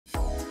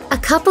A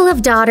couple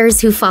of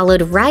daughters who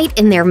followed right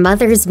in their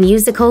mother's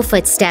musical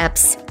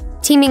footsteps,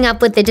 teaming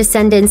up with the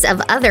descendants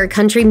of other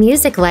country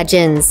music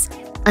legends.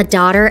 A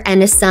daughter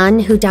and a son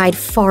who died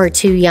far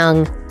too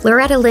young.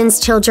 Loretta Lynn's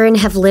children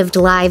have lived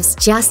lives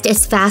just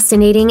as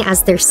fascinating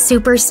as their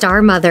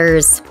superstar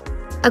mothers.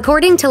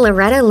 According to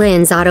Loretta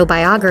Lynn's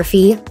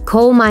autobiography,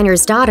 Coal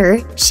Miner's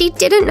Daughter, she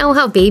didn't know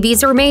how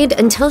babies were made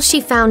until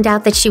she found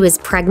out that she was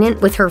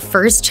pregnant with her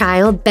first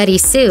child, Betty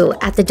Sue,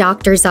 at the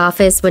doctor's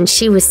office when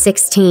she was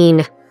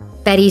 16.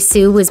 Betty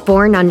Sue was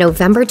born on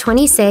November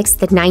 26,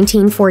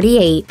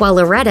 1948, while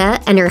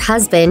Loretta and her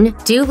husband,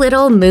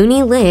 Doolittle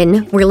Mooney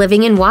Lynn, were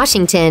living in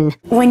Washington.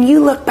 When you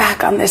look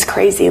back on this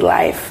crazy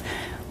life,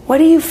 what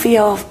do you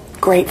feel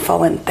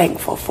grateful and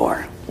thankful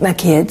for? My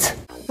kids.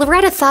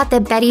 Loretta thought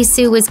that Betty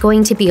Sue was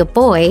going to be a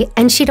boy,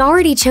 and she'd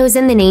already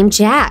chosen the name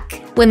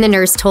Jack. When the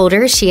nurse told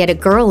her she had a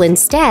girl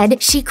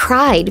instead, she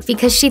cried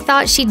because she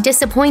thought she'd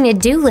disappointed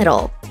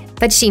Doolittle.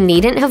 But she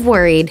needn't have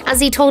worried,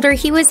 as he told her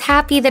he was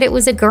happy that it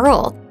was a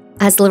girl.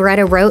 As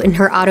Loretta wrote in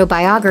her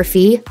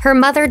autobiography, her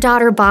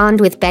mother-daughter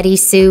bond with Betty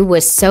Sue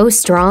was so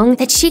strong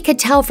that she could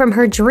tell from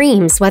her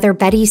dreams whether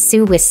Betty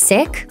Sue was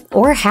sick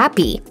or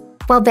happy.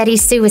 While Betty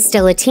Sue was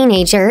still a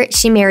teenager,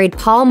 she married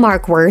Paul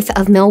Markworth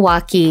of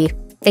Milwaukee.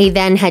 They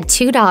then had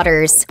two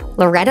daughters,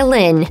 Loretta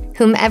Lynn,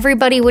 whom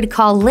everybody would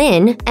call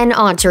Lynn, and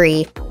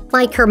Audrey.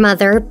 Like her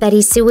mother,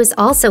 Betty Sue was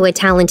also a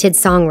talented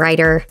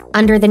songwriter.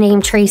 Under the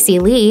name Tracy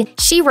Lee,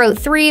 she wrote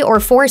 3 or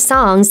 4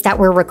 songs that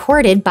were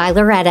recorded by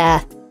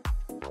Loretta.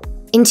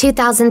 In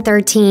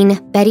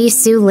 2013, Betty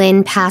Sue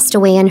Lynn passed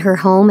away in her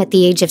home at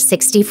the age of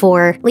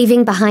 64,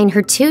 leaving behind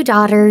her 2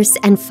 daughters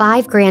and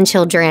 5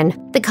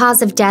 grandchildren. The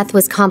cause of death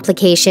was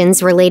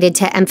complications related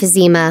to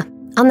emphysema.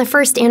 On the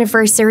first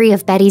anniversary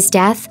of Betty's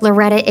death,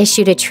 Loretta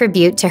issued a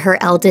tribute to her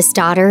eldest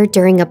daughter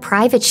during a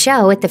private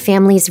show at the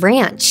family's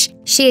ranch.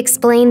 She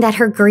explained that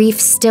her grief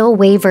still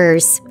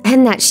wavers,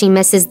 and that she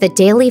misses the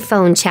daily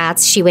phone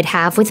chats she would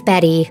have with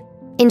Betty.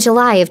 In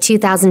July of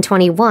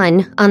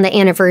 2021, on the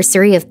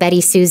anniversary of Betty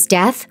Sue's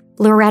death,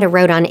 Loretta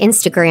wrote on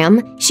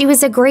Instagram, "She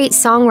was a great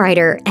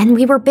songwriter, and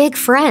we were big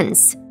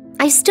friends.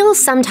 I still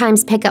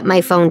sometimes pick up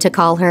my phone to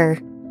call her.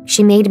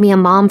 She made me a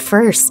mom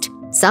first.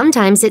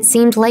 Sometimes it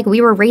seemed like we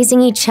were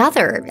raising each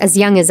other, as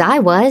young as I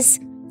was.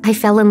 I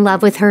fell in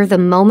love with her the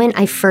moment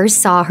I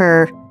first saw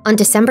her." On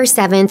December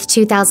 7,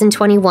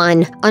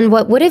 2021, on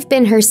what would have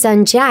been her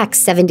son Jack's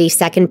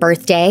 72nd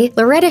birthday,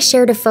 Loretta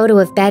shared a photo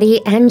of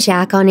Betty and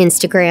Jack on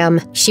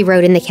Instagram. She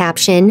wrote in the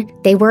caption,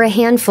 "They were a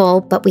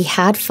handful, but we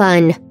had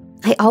fun.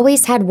 I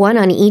always had one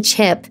on each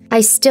hip.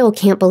 I still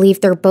can't believe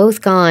they're both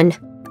gone.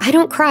 I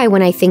don't cry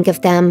when I think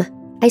of them.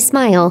 I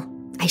smile.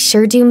 I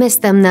sure do miss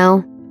them,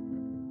 though."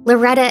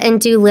 Loretta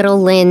and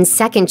Doolittle Lynn's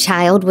second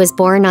child was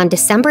born on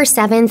December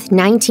 7,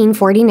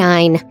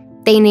 1949.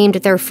 They named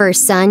their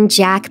first son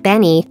Jack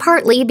Benny,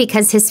 partly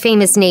because his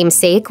famous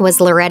namesake was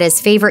Loretta's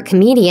favorite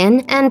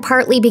comedian, and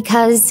partly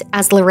because,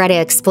 as Loretta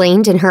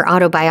explained in her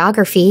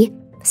autobiography,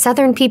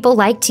 Southern people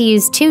like to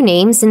use 2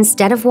 names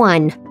instead of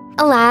 1.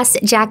 Alas,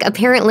 Jack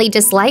apparently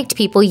disliked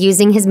people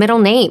using his middle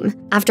name.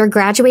 After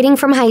graduating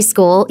from high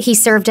school, he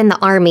served in the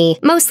Army,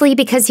 mostly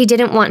because he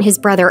didn't want his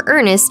brother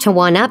Ernest to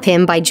one-up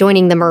him by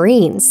joining the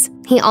Marines.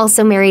 He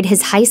also married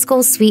his high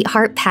school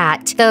sweetheart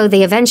Pat, though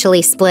they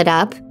eventually split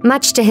up,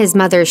 much to his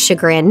mother's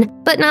chagrin,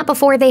 but not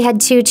before they had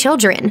 2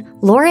 children,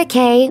 Laura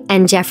Kay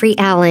and Jeffrey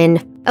Allen.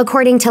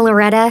 According to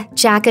Loretta,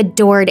 Jack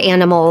adored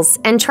animals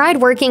and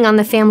tried working on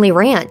the family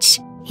ranch.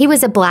 He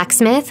was a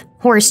blacksmith,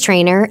 horse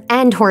trainer,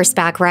 and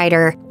horseback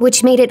rider,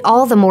 which made it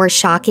all the more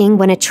shocking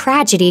when a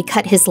tragedy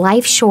cut his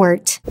life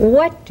short.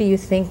 What do you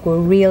think were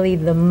really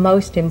the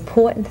most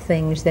important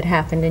things that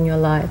happened in your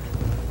life?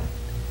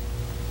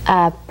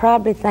 I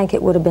probably think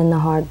it would have been the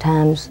hard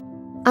times.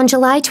 On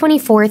July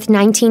 24,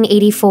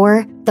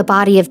 1984, the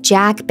body of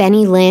Jack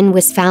Benny Lynn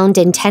was found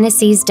in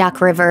Tennessee's Duck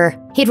River.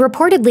 He'd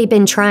reportedly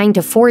been trying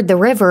to ford the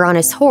river on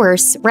his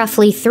horse,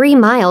 roughly 3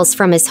 miles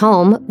from his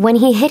home, when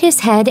he hit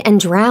his head and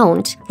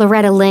drowned.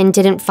 Loretta Lynn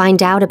didn't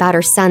find out about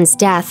her son's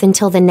death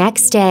until the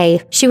next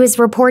day. She was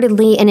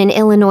reportedly in an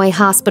Illinois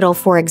hospital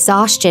for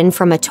exhaustion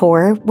from a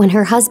tour when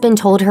her husband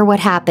told her what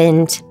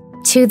happened.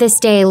 To this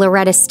day,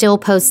 Loretta still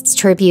posts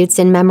tributes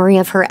in memory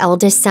of her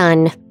eldest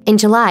son. In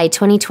July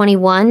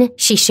 2021,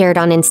 she shared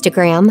on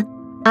Instagram,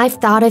 "I've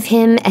thought of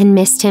him and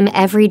missed him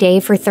every day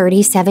for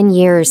 37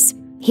 years.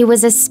 He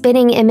was a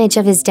spitting image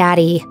of his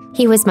daddy.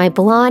 He was my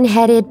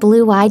blonde-headed,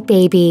 blue-eyed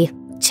baby.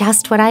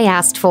 Just what I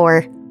asked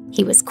for.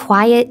 He was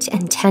quiet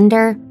and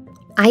tender.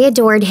 I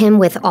adored him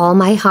with all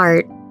my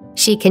heart."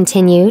 She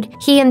continued,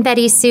 "He and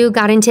Betty Sue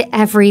got into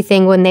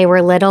everything when they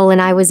were little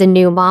and I was a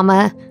new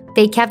mama.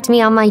 They kept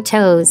me on my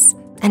toes,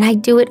 and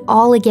I'd do it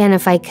all again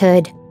if I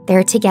could.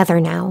 They're together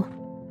now."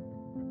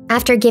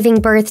 After giving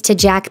birth to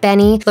Jack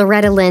Benny,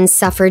 Loretta Lynn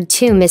suffered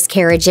 2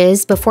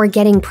 miscarriages before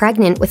getting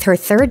pregnant with her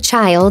 3rd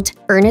child,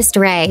 Ernest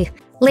Ray.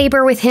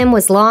 Labor with him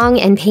was long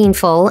and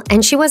painful,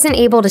 and she wasn't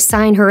able to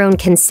sign her own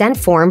consent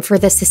form for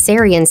the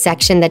cesarean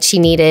section that she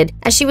needed,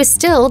 as she was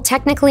still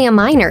technically a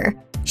minor.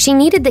 she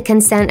needed the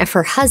consent of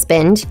her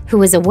husband, who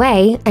was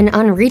away and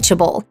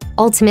unreachable.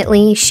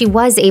 Ultimately, she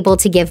was able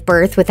to give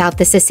birth without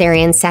the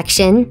cesarean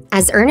section,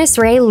 as Ernest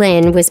Ray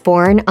Lynn was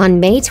born on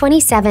May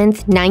 27,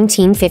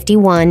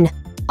 1951.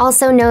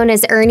 Also known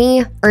as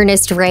Ernie,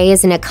 Ernest Ray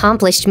is an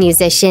accomplished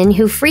musician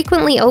who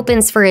frequently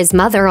opens for his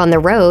mother on the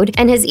road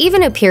and has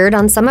even appeared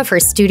on some of her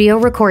studio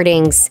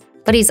recordings.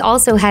 But he's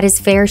also had his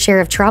fair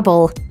share of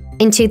trouble.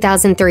 In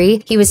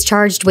 2003, he was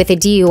charged with a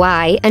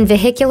DUI and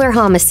vehicular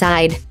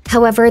homicide.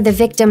 However, the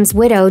victim's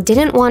widow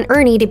didn't want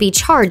Ernie to be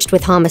charged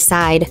with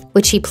homicide,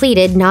 which he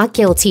pleaded not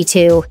guilty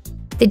to.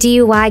 The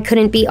DUI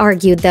couldn't be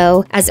argued,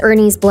 though, as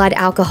Ernie's blood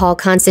alcohol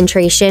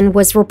concentration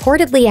was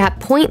reportedly at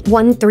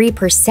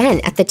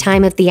 0.13% at the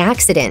time of the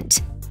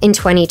accident. In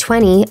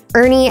 2020,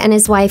 Ernie and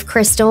his wife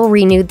Crystal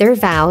renewed their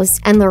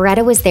vows, and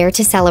Loretta was there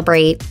to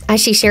celebrate.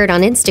 As she shared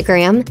on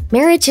Instagram,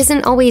 marriage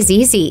isn't always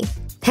easy.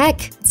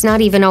 Heck, it's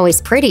not even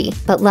always pretty,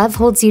 but love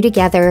holds you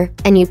together,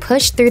 and you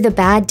push through the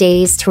bad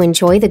days to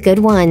enjoy the good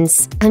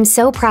ones. I'm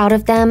so proud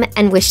of them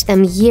and wish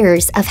them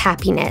years of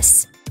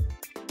happiness.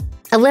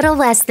 A little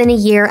less than a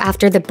year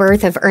after the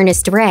birth of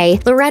Ernest Ray,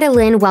 Loretta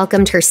Lynn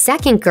welcomed her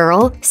second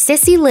girl,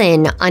 Cissie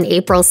Lynn, on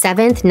April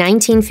 7,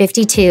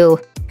 1952.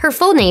 Her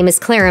full name is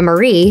Clara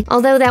Marie,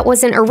 although that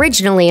wasn't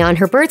originally on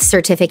her birth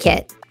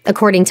certificate.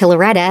 According to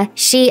Loretta,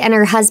 she and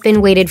her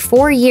husband waited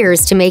 4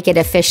 years to make it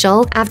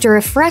official after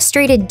a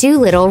frustrated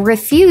Doolittle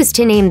refused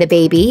to name the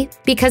baby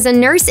because a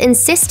nurse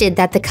insisted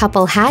that the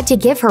couple had to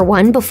give her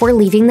one before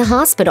leaving the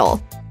hospital.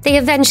 They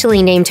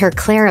eventually named her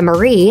Clara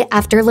Marie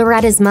after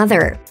Loretta's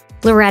mother.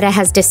 Loretta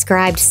has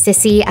described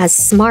Cissie as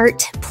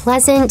smart,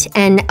 pleasant,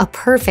 and a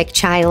perfect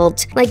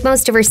child. Like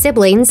most of her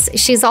siblings,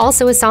 she's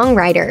also a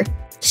songwriter.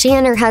 She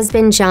and her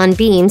husband John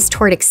Beams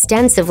toured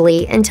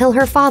extensively until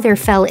her father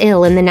fell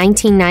ill in the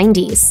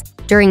 1990s.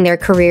 During their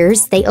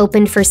careers, they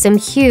opened for some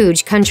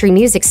huge country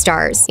music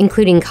stars,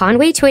 including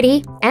Conway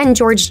Twitty and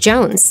George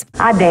Jones.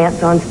 I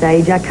dance on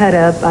stage, I cut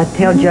up, I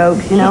tell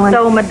jokes, you know. She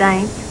stole my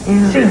dance.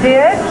 Yeah. She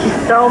did?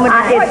 She stole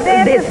my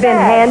dance. It's been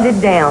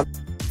handed down.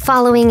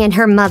 Following in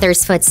her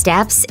mother's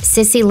footsteps,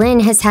 Cissie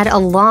Lynn has had a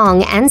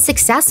long and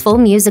successful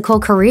musical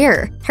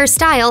career. Her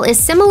style is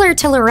similar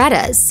to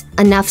Loretta's,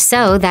 enough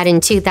so that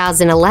in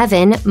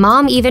 2011,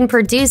 Mom even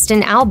produced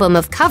an album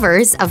of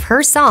covers of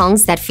her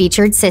songs that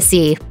featured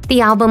Cissie.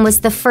 The album was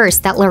the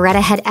first that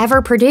Loretta had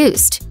ever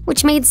produced,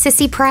 which made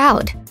Cissie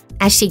proud.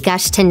 As she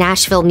gushed to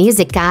Nashville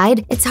Music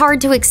Guide, it's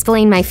hard to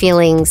explain my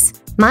feelings.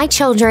 My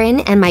children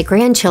and my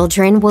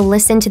grandchildren will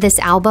listen to this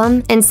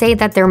album and say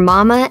that their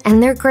mama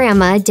and their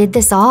grandma did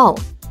this all.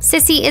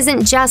 Cissie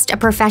isn't just a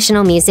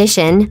professional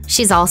musician,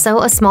 she's also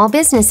a small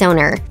business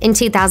owner. In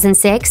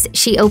 2006,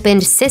 she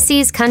opened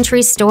Cissie's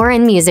Country Store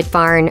and Music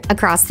Barn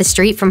across the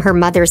street from her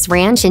mother's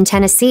ranch in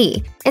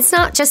Tennessee. It's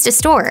not just a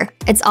store,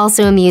 it's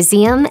also a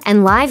museum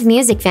and live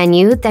music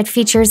venue that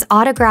features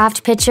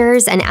autographed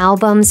pictures and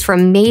albums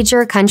from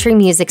major country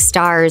music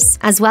stars,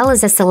 as well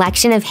as a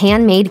selection of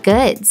handmade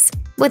goods.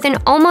 With an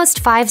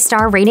almost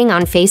 5-star rating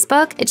on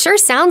Facebook, it sure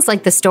sounds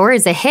like the store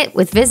is a hit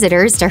with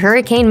visitors to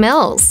Hurricane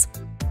Mills.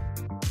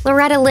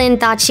 Loretta Lynn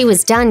thought she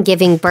was done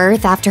giving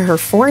birth after her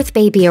 4th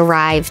baby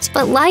arrived,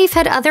 but life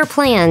had other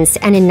plans,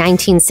 and in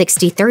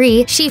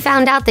 1963, she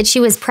found out that she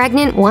was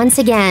pregnant once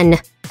again.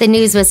 The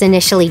news was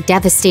initially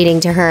devastating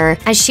to her,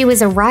 as she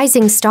was a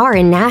rising star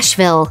in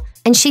Nashville,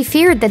 and she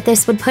feared that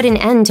this would put an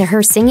end to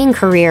her singing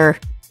career.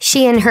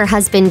 She and her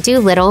husband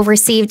Doolittle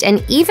received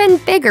an even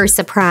bigger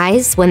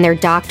surprise when their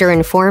doctor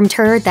informed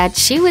her that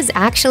she was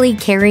actually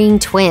carrying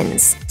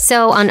twins.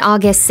 So on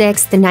August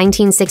 6,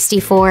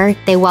 1964,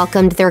 they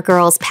welcomed their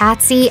girls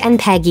Patsy and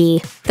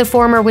Peggy. The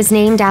former was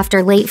named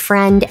after late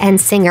friend and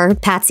singer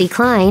Patsy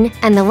Cline,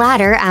 and the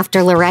latter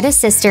after Loretta's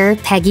sister,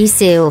 Peggy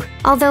Sue.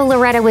 Although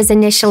Loretta was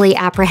initially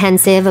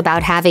apprehensive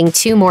about having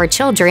 2 more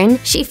children,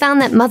 she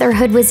found that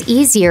motherhood was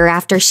easier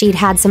after she'd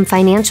had some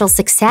financial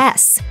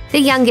success. The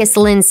youngest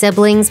Lynn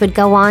siblings would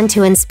go on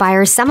to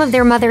inspire some of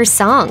their mother's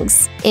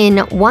songs.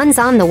 In One's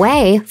on the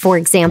Way, for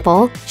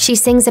example, she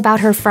sings about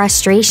her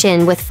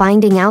frustration with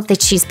finding out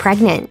that she's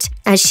pregnant.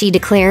 As she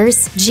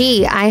declares,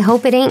 "Gee, I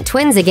hope it ain't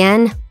twins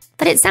again."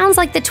 But it sounds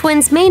like the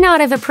twins may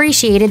not have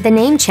appreciated the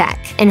name check.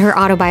 In her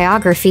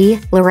autobiography,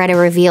 Loretta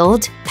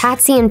revealed,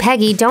 "Patsy and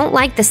Peggy don't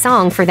like the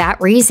song for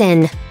that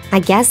reason. I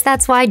guess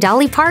that's why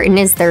Dolly Parton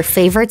is their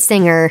favorite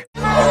singer."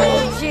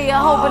 Gee, I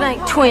hope it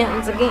ain't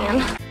twins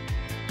again.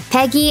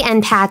 Peggy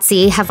and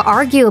Patsy have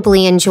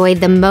arguably enjoyed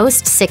the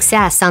most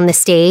success on the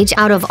stage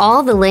out of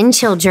all the Lynn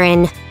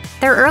children.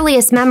 Their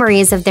earliest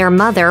memories of their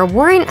mother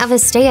weren't of a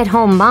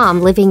stay-at-home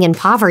mom living in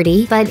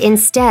poverty, but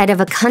instead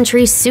of a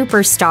country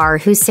superstar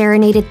who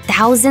serenaded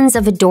thousands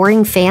of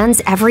adoring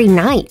fans every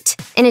night.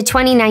 In a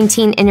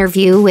 2019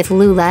 interview with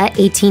Lula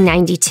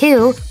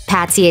 1892,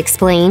 Patsy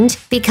explained,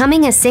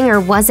 "Becoming a singer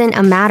wasn't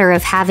a matter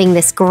of having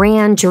this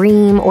grand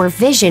dream or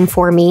vision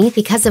for me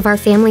because of our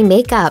family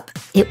makeup.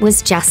 It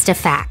was just a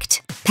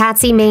fact."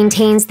 Patsy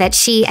maintains that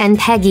she and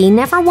Peggy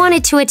never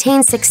wanted to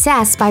attain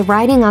success by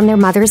riding on their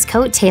mother's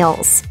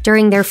coattails.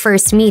 During their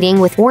first meeting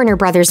with Warner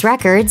Brothers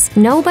Records,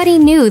 nobody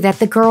knew that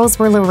the girls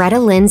were Loretta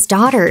Lynn's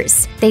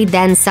daughters. They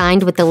then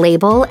signed with the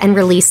label and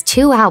released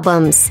 2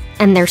 albums,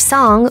 and their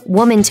song,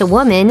 Woman to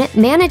Woman,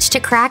 managed to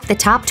crack the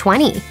top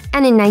 20.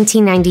 And in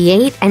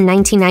 1998 and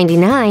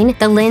 1999,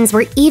 the Lynns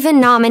were even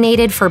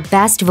nominated for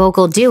Best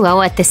Vocal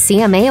Duo at the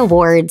CMA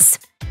Awards.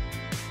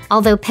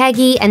 Although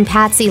Peggy and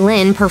Patsy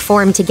Lynn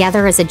perform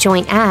together as a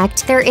joint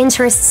act, their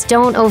interests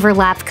don't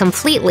overlap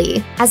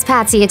completely. As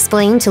Patsy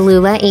explained to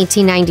Lula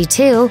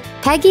 1892,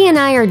 Peggy and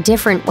I are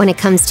different when it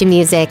comes to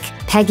music.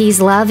 Peggy's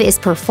love is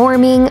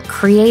performing,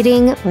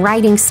 creating,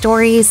 writing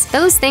stories.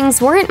 Those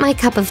things weren't my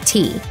cup of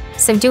tea,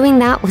 so doing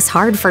that was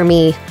hard for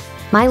me.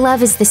 My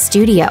love is the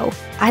studio.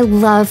 I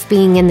love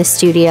being in the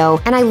studio,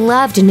 and I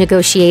loved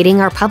negotiating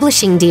our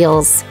publishing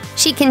deals.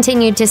 She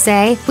continued to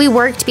say, "We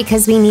worked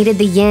because we needed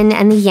the yin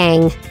and the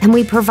yang, and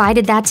we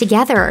provided that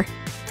together.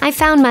 I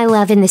found my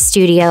love in the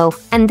studio,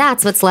 and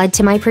that's what's led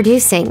to my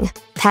producing."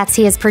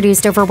 Patsy has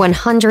produced over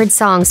 100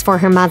 songs for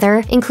her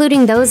mother,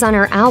 including those on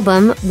her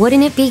album,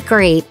 Wouldn't It Be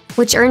Great,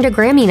 which earned a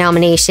Grammy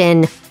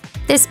nomination.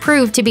 This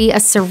proved to be a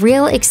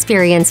surreal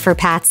experience for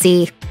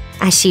Patsy.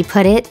 As she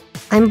put it,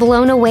 "I'm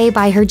blown away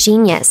by her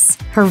genius.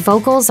 Her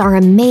vocals are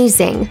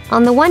amazing.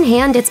 On the one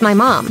hand, it's my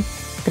mom,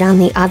 but on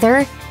the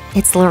other,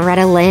 it's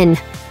Loretta Lynn."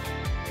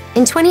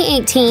 In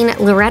 2018,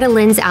 Loretta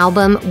Lynn's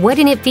album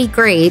Wouldn't It Be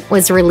Great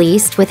was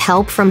released with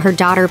help from her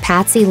daughter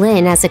Patsy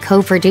Lynn as a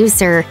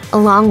co-producer,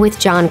 along with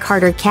John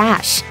Carter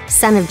Cash,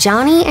 son of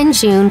Johnny and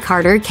June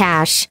Carter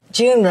Cash.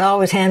 June would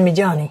always hand me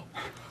Johnny.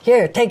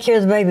 "Here, take care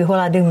of the baby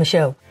while I do my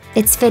show."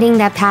 It's fitting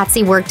that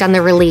Patsy worked on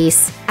the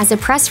release, as a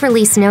press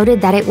release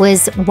noted that it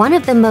was one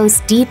of the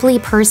most deeply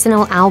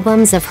personal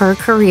albums of her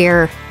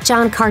career.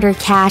 John Carter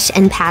Cash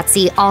and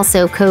Patsy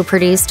also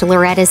co-produced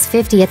Loretta's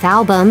 50th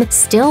album,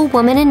 Still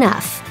Woman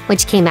Enough,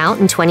 which came out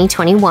in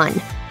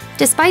 2021.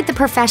 Despite the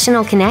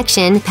professional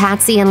connection,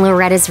 Patsy and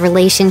Loretta's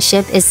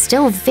relationship is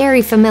still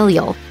very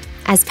familial.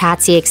 As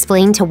Patsy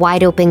explained to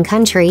Wide Open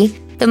Country,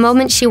 the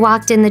moment she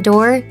walked in the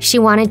door, she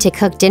wanted to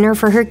cook dinner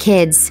for her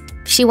kids.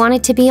 She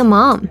wanted to be a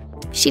mom.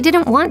 She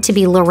didn't want to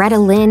be Loretta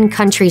Lynn,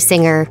 country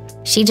singer.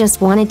 She just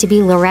wanted to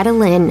be Loretta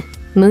Lynn,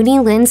 Mooney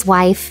Lynn's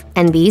wife,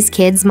 and these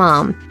kids'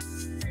 mom.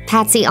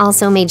 Patsy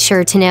also made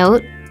sure to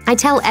note, "I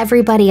tell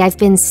everybody I've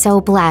been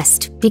so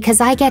blessed because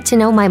I get to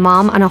know my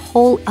mom on a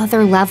whole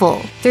other level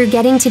through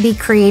getting to be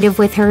creative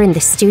with her in the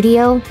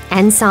studio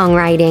and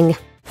songwriting."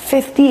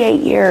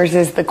 58 years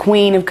as the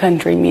queen of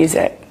country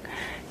music.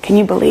 Can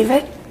you believe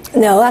it?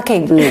 No, I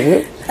can't believe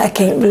it. I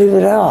can't believe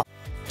it at all.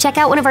 Check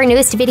out one of our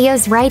newest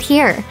videos right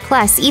here.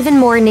 Plus, even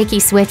more Nicki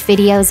Swift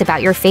videos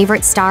about your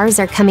favorite stars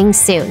are coming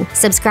soon.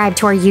 Subscribe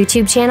to our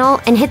YouTube channel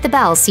and hit the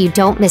bell so you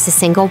don't miss a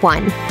single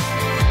one.